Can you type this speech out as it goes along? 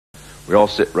We all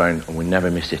sit round and we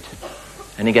never miss it.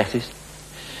 Any guesses?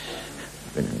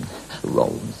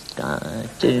 Rolling sky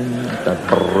tune.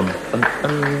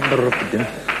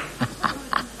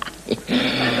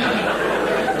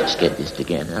 Let's get this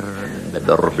together.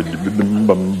 Rolling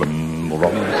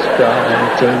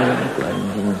sky tune.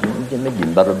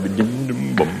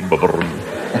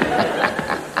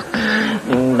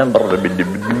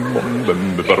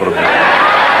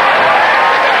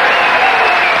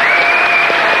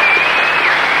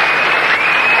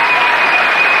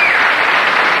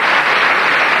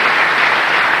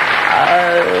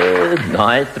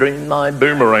 I threw my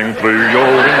boomerang through your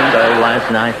window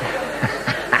last night.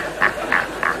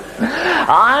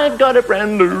 I got a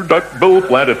brand new duckbill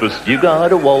platypus. You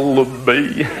got a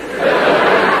wallaby.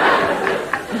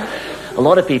 A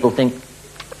lot of people think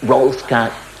Rolf's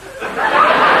cat.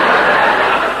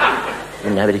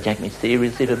 Will nobody take me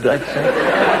seriously for God's sake?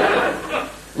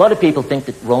 A lot of people think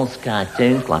that Rolf's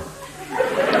Cartoon Club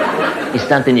is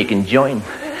something you can join.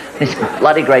 It's a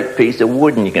bloody great piece of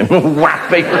wood and you can whack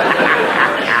people.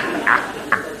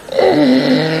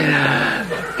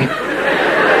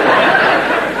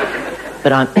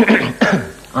 But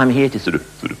I'm here to sort of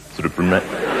promote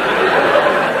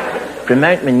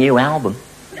my new album.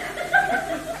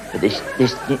 But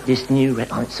this new,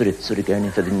 I'm sort of going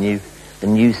in for the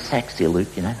new sexy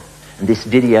look, you know. And this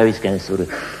video is going to sort of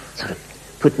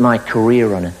put my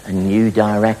career on a new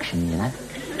direction, you know.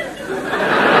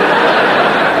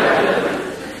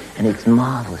 And it's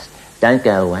marvellous. Don't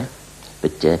go away,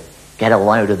 but get a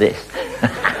load of this.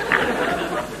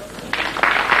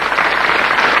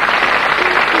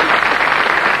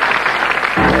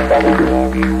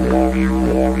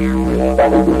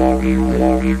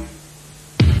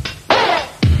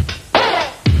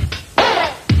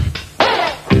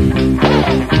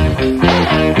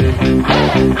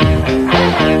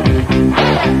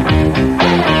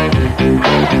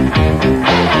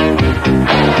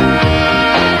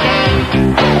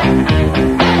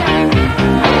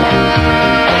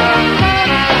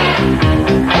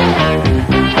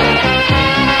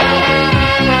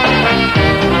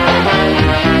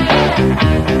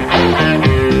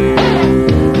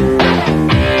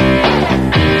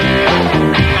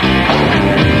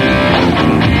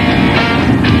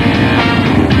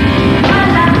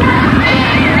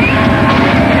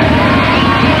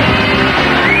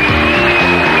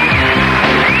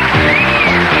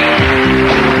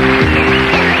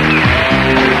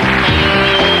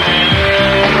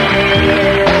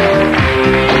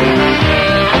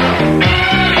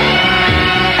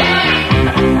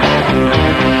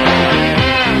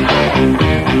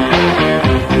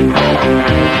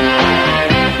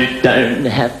 Don't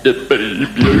have to be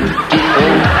beautiful.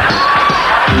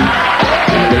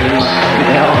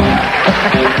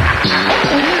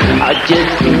 I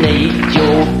just need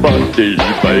your body,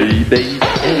 baby.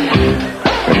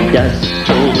 Just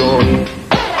hold on.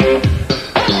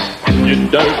 You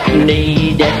don't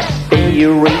need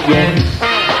experience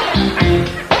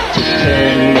to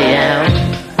turn me out.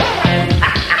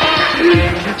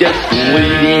 Just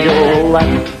leave it all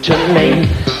up to me,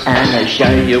 and I'll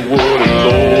show you what it's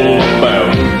all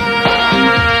about.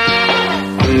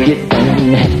 You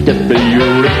don't have to be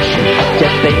rich to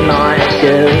be my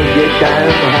girl. You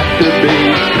don't have to be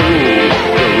cool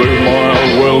to rule my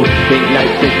world. Think no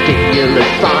particular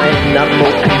sign I'm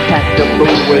more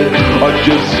compatible with. I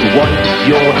just want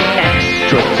your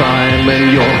extra time and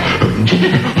your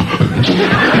kiss.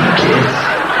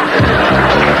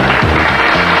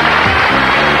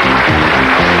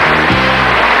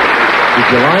 Did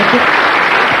you like it?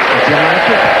 Did you like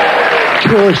it? Of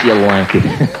course you like it.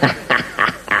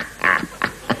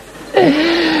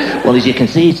 Well, as you can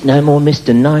see, it's no more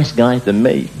Mr. Nice Guy than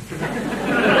me.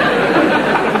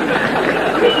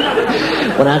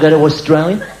 When I go to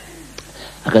Australia,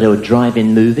 I go to a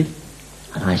drive-in movie,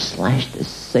 and I slash the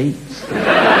seats.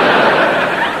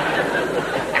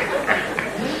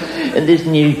 And this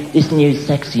new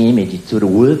sexy image, it's sort of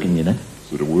working, you know.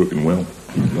 Sort of working well.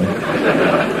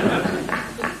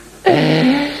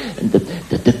 And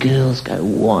the girls go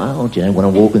wild, you know. When I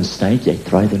walk on stage, they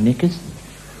throw the knickers.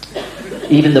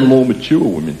 Even the more mature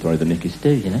women throw the knickers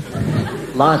too, you know.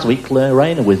 Last week, Claire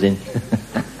Rayner was in.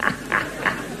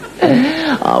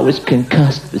 I was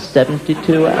concussed for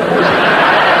 72 hours.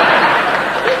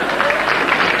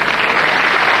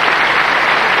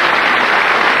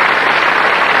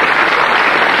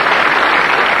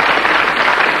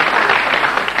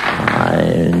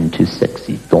 Too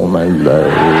sexy for my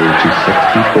love, too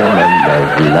sexy for my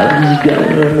love. Love's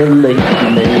gonna leave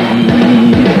me.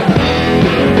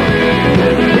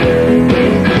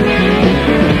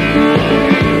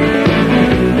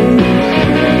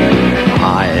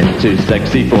 too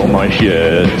sexy for my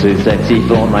shirt, too sexy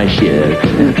for my shirt.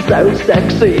 It's so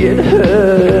sexy it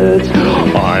hurts.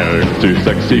 I'm too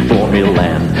sexy for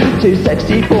Milan, too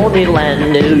sexy for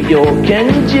Milan, New York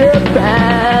and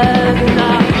Japan.